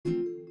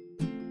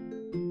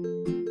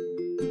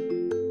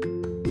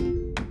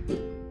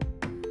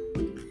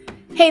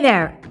Hey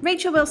there,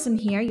 Rachel Wilson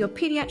here, your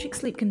pediatric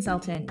sleep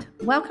consultant.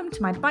 Welcome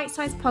to my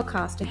bite-sized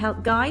podcast to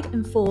help guide,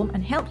 inform,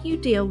 and help you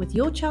deal with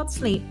your child's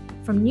sleep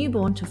from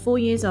newborn to 4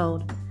 years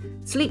old.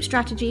 Sleep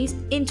strategies,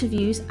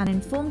 interviews, and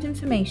informed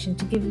information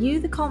to give you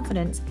the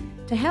confidence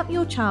to help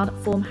your child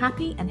form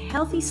happy and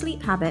healthy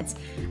sleep habits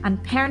and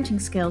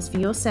parenting skills for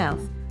yourself.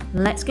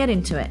 Let's get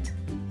into it.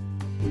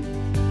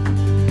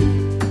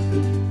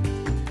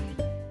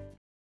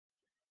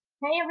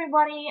 Hey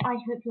everybody, I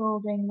hope you're all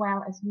doing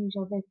well as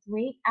usual this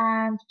week,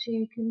 and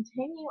to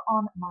continue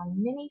on my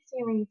mini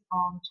series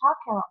on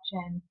childcare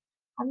options,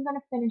 I'm going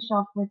to finish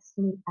off with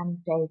sleep and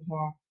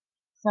daycare.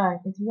 So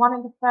it's one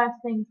of the first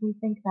things we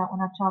think about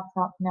when our child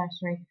starts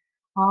nursery.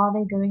 Are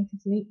they going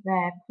to sleep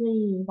there?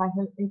 Please, I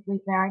hope they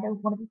sleep there. I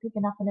don't want to be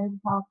picking up an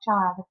overpowered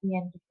child at the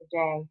end of the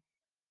day.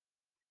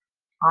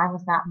 I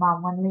was that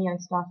mum when Leo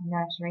started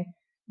nursery,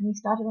 and he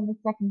started on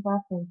his second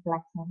birthday,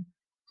 bless him.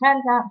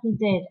 Turns out he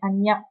did,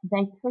 and yep,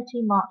 they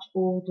pretty much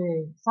all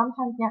do.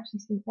 Sometimes they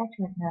actually sleep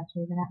better at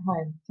nursery than at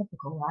home.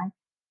 Typical, right?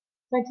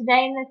 So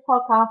today in this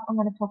podcast, I'm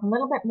going to talk a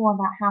little bit more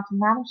about how to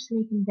manage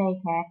sleep in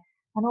daycare,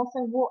 and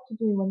also what to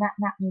do when that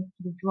nap needs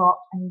to be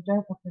dropped and you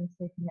don't want them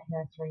sleeping at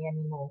nursery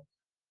anymore.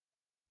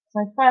 So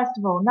first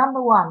of all,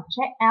 number one,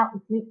 check out the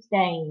sleep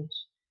stage.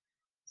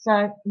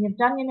 So you've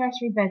done your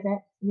nursery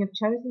visit, you've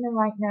chosen the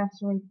right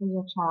nursery for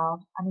your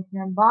child, and if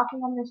you're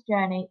embarking on this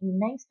journey, you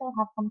may still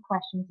have some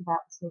questions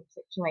about the sleep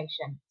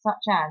situation,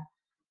 such as,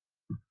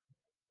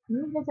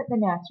 when you visit the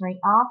nursery,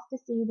 ask to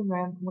see the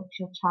room which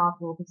your child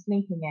will be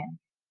sleeping in.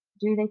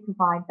 Do they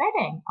provide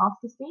bedding?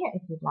 Ask to see it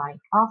if you'd like.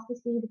 Ask to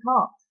see the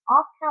cots.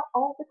 Ask how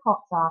old the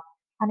cots are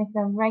and if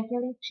they're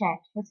regularly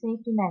checked for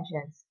safety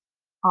measures.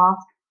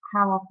 Ask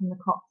how often the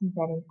cots and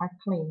bedding are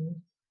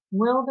cleaned.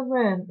 Will the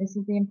room, this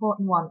is the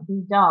important one, be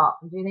dark?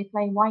 Do they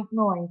play white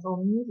noise or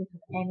music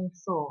of any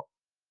sort?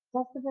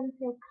 Does the room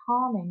feel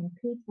calming and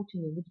peaceful to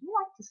you? Would you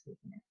like to sleep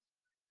in it?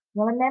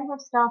 Will a member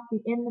of staff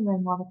be in the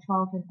room while the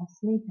children are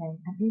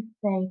sleeping? And if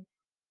they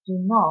do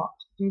not,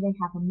 do they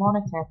have a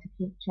monitor to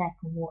keep check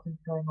on what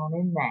is going on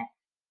in there?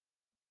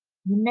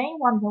 You may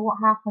wonder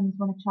what happens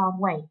when a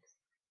child wakes.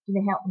 Do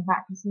they help them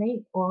back to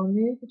sleep or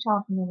remove the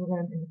child from the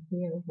room in the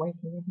fear of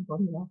waking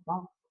everybody else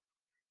up?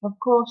 Of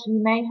course,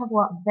 you may have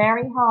worked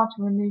very hard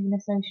to remove an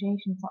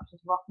association such as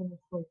rocking and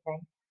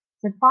sleeping.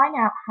 So find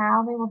out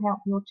how they will help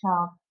your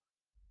child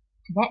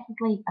to get to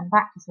sleep and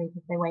back to sleep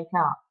if they wake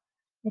up.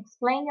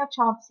 Explain your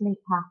child's sleep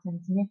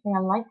patterns and if they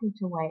are likely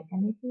to wake,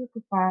 and if you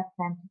prefer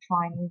them to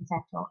try and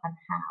resettle and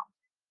how.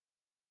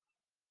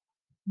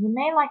 You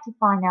may like to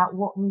find out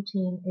what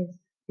routine is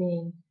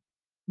being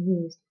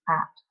used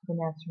at the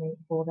nursery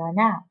for their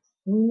naps.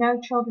 We know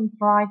children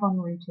thrive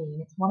on routine.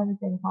 It's one of the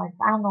things I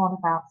bang on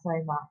about so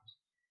much.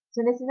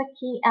 So this is a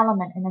key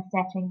element in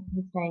setting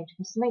the stage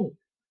for sleep.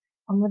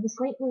 And with the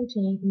sleep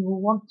routine, you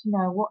will want to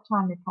know what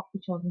time they pop the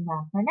children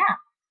down for a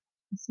nap.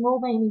 The small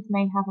babies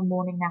may have a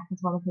morning nap as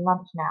well as a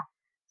lunch nap.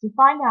 So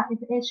find out if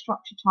it is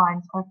structured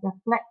times or if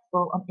they're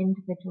flexible on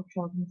individual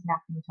children's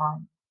napping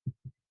times.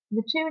 For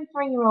the 2 and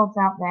 3 year olds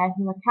out there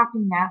who are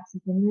capping naps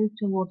as they move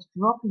towards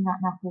dropping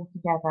that nap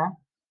altogether,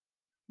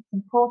 it's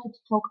important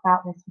to talk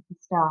about this with the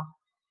staff.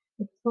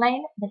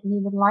 Explain that you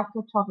would like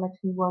your toddler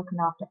to be woken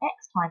after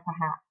X time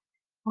perhaps.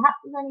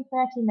 Perhaps it's only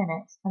 30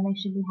 minutes and they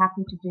should be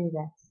happy to do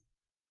this.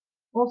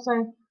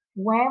 Also,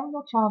 where will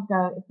your child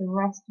go if the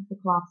rest of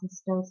the class is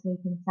still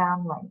sleeping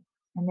soundly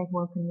and they've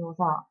woken yours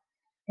up?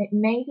 It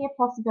may be a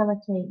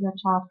possibility your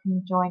child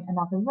can join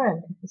another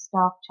room if the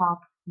staff-child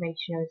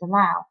ratios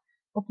allow,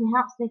 or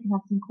perhaps they can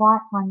have some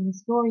quiet time in the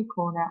story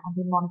corner and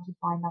be monitored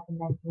by another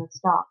member of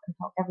staff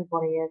until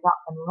everybody is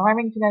up and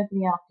raring to go for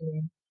the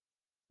afternoon.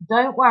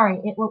 Don't worry,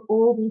 it will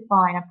all be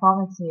fine, I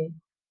promise you.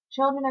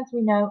 Children, as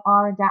we know,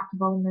 are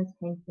adaptable in most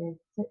cases,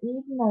 so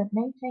even though it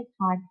may take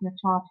time for your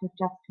child to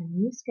adjust to a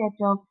new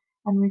schedule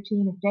and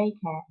routine of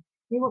daycare,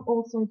 they will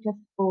also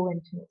just fall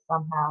into it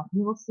somehow.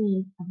 You will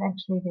see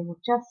eventually they will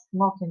just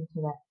slot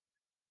into it.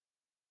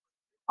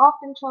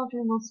 Often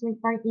children will sleep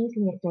very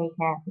easily at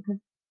daycare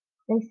because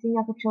they see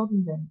other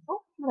children doing it.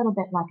 It's a little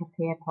bit like a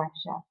peer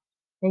pressure.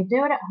 They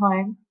do it at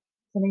home,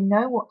 so they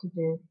know what to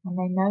do and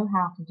they know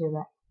how to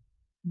do it.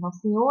 And they'll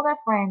see all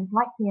their friends,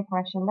 like peer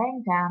pressure,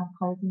 laying down and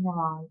closing their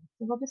eyes.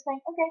 So they'll just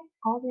think, okay,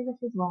 I'll do this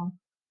as well.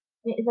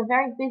 It is a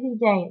very busy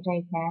day at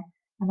daycare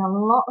and a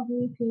lot of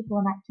new people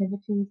and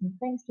activities and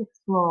things to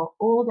explore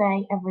all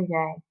day, every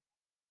day.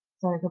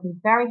 So they'll be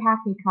very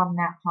happy come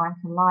nap time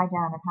to lie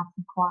down and have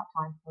some quiet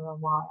time for a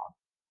while.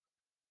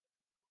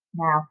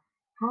 Now,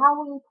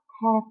 how will you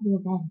prepare for the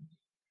event?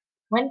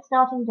 When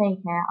starting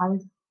daycare, I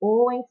would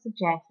always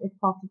suggest, if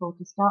possible,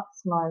 to start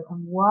slow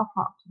and work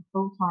up to the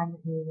full time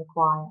that you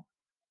require.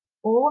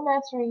 All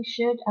nurseries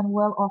should and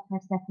will offer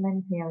a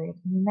settle-in period,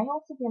 and you may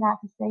also be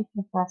allowed to stay for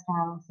the first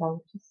hour or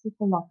so, which is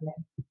super lovely.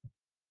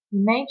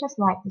 You may just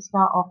like to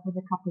start off with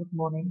a couple of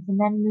mornings and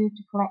then move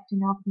to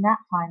collecting after nap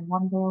time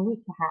 1 day a week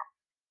perhaps.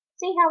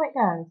 See how it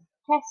goes.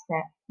 Test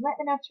it. Let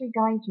the nursery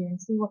guide you and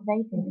see what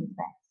they think is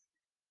best.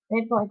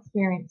 They've got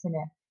experience in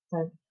it,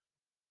 so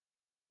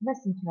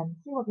listen to them,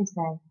 see what they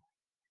say.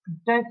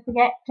 Don't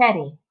forget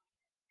Teddy.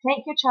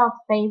 Take your child's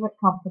favourite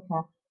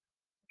comforter.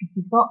 If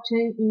you've got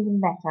two, even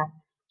better.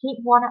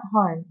 Keep one at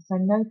home, so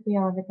no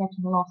fear of it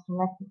getting lost or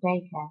left at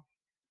daycare.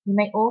 You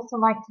may also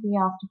like to be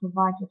asked to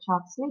provide your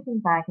child's sleeping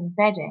bag and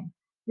bedding.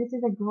 This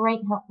is a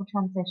great helpful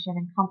transition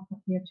and comfort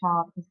for your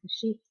child, as the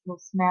sheets will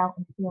smell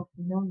and feel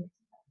familiar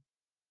to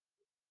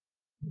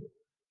them.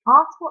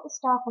 Ask what the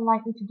staff are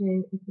likely to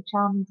do if the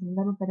child needs a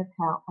little bit of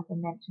help, as I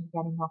mentioned,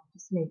 getting off to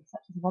sleep,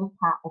 such as a little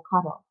pat or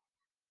cuddle.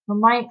 From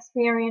my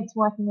experience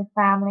working with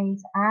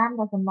families and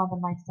as a mother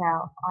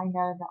myself, I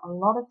know that a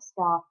lot of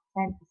staff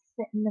tend to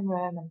sit in the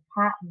room and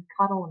pat and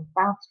cuddle and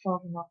bounce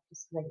children off to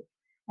sleep.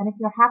 And if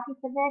you're happy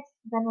for this,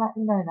 then let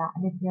them know that.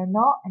 And if you're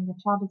not and your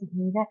child doesn't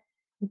need it,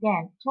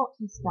 again, talk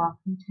to the staff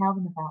and tell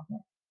them about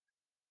it.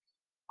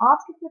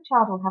 Ask if your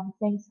child will have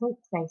the same sleep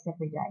space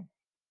every day.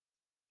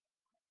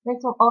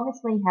 This will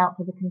obviously help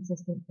with the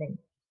consistency.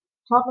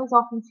 Toddlers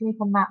often sleep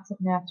on mats at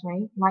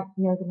nursery, like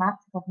yoga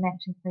mats, as I've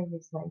mentioned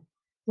previously.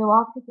 So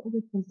ask if it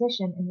will be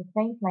positioned in the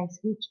same place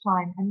each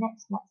time and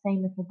next to that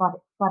same little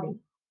buddy.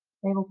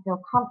 They will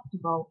feel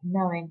comfortable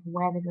knowing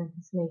where they're going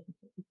to sleep if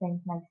it's the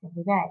same place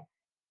every day.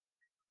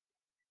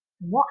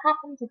 What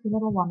happens if your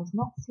little one is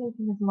not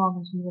sleeping as long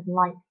as you would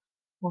like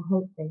or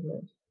hope they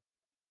would?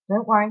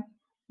 Don't worry.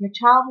 Your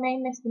child may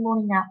miss the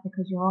morning nap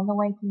because you're on the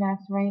way to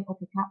nursery, or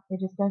perhaps they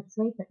just don't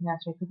sleep at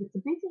nursery because it's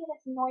a busy and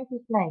it's a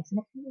noisy place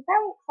and it can be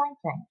very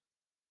exciting.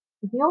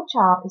 If your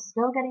child is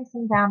still getting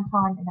some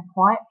downtime in a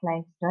quiet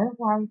place, don't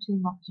worry too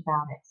much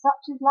about it.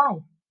 Such is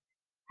life.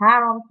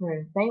 Power on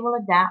through. They will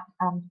adapt,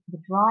 and the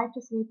drive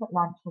to sleep at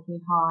lunch will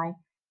be high,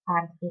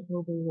 and it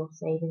will be your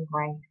saving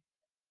grace.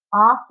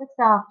 Ask the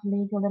staff to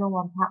leave your little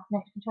one perhaps an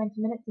extra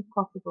 20 minutes if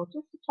possible,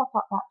 just to top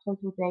up that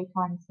total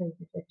daytime sleep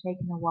if they've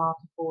taken a while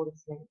to fall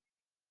asleep.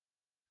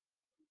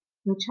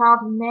 Your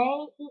child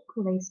may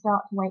equally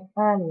start to wake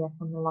earlier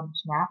from the lunch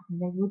nap than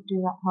they would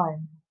do at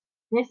home.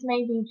 This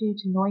may be due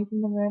to noise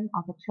in the room,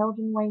 other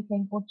children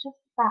waiting, or just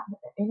the fact that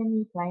they're in a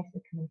new place,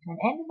 they're coming to an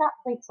end of that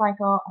sleep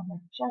cycle, and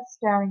they're just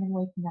stirring and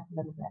waking up a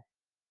little bit.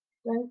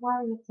 Don't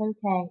worry, it's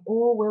okay.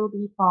 All will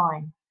be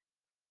fine.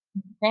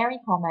 It's very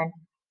common,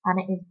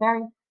 and it is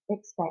very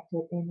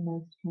expected in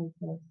most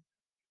cases.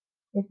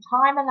 If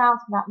time allows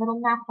for that little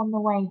nap on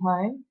the way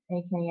home,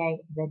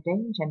 aka the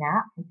danger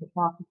nap, if it's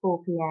after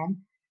 4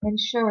 p.m.,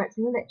 ensure it's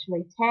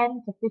literally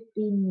 10 to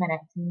 15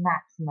 minutes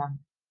maximum.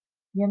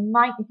 You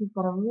might, if you've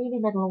got a really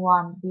little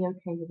one, be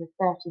okay with a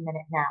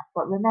 30-minute nap.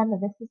 But remember,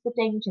 this is the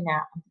danger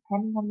nap, and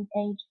depending on the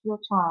age of your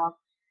child,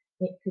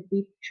 it could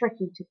be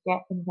tricky to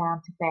get them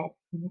down to bed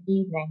in the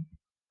evening.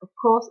 Of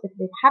course, if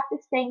they've had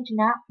this danger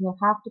nap, you'll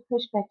have to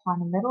push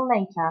bedtime a little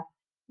later.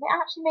 And it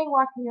actually may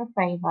work in your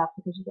favour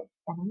because you get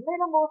to spend a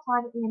little more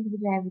time at the end of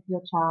the day with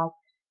your child.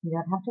 You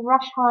don't have to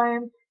rush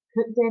home,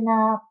 cook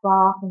dinner,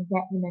 bath, and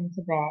get them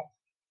into bed.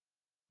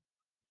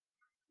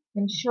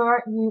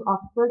 Ensure you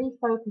are fully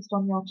focused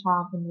on your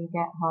child when you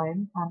get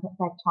home and at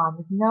bedtime,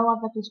 with no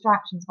other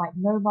distractions like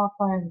mobile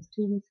phones,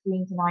 TV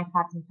screens, and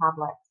iPads and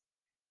tablets.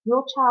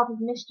 Your child has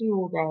missed you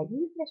all day.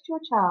 You've missed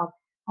your child,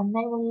 and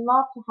they will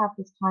love to have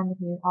this time with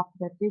you after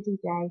their busy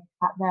day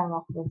at their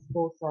office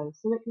also.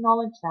 So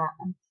acknowledge that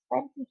and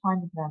spend some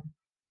time with them.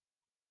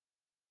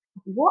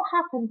 What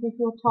happens if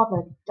your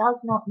toddler does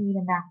not need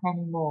a nap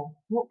anymore?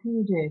 What can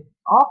you do?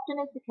 Often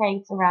is the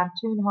case around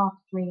 2.5 to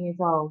 3 years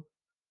old.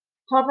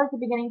 Toddlers are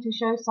beginning to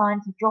show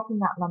signs of dropping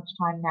that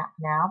lunchtime nap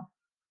now.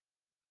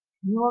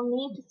 You will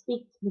need to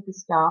speak with the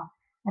staff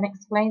and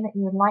explain that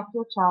you would like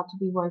your child to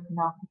be woken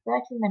after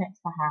 30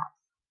 minutes perhaps.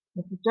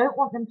 If you don't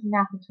want them to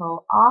nap at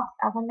all, ask,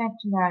 as I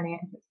mentioned earlier,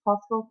 if it's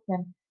possible for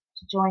them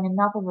to join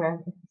another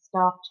room if the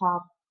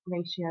staff-child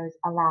ratios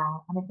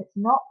allow. And if it's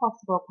not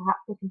possible,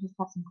 perhaps they can just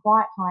have some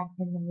quiet time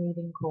in the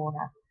reading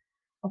corner.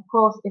 Of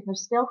course, if they're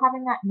still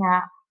having that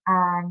nap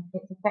and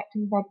it's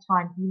affecting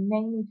bedtime, you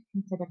may need to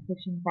consider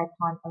pushing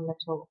bedtime a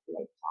little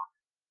later.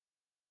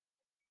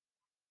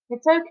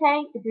 It's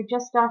okay if you're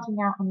just starting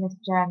out on this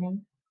journey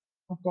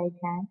of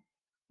daycare.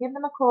 Give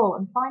them a call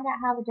and find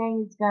out how the day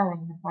is going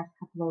in the first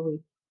couple of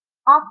weeks.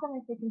 Ask them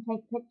if they can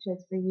take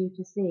pictures for you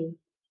to see.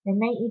 They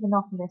may even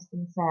offer this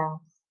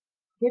themselves.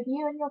 Give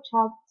you and your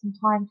child some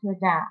time to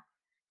adapt.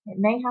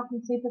 It may happen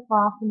super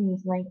fast and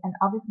easily, and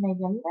others may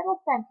be a little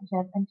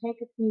sensitive and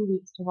take a few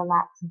weeks to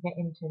relax and get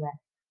into it.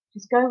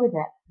 Just go with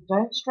it.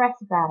 Don't stress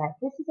about it.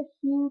 This is a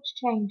huge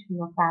change for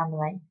your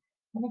family,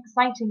 an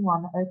exciting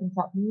one that opens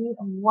up new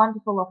and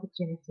wonderful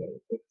opportunities.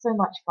 It's so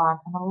much fun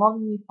and a lot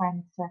of new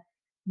friends to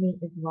meet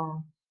as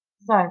well.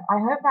 So I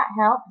hope that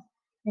helps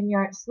in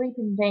your sleep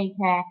and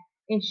daycare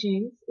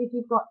issues. If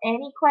you've got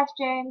any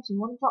questions, you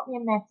want to drop me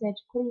a message,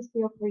 please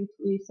feel free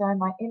to do so.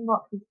 My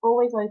inbox is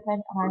always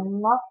open and I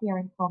love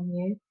hearing from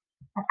you.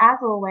 And as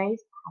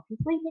always,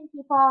 happy sleeping,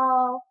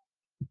 people!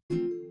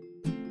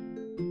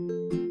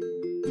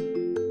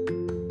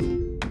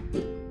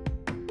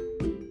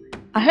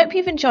 I hope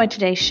you've enjoyed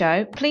today's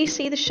show. Please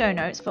see the show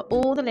notes for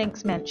all the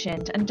links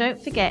mentioned, and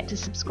don't forget to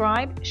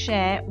subscribe,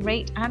 share,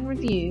 rate and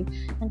review,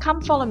 and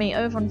come follow me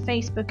over on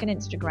Facebook and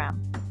Instagram.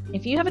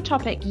 If you have a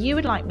topic you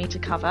would like me to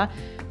cover,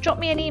 drop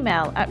me an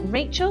email at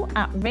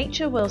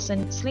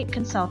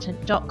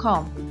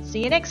rachel@rachelwilsonsleepconsultant.com.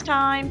 See you next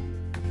time!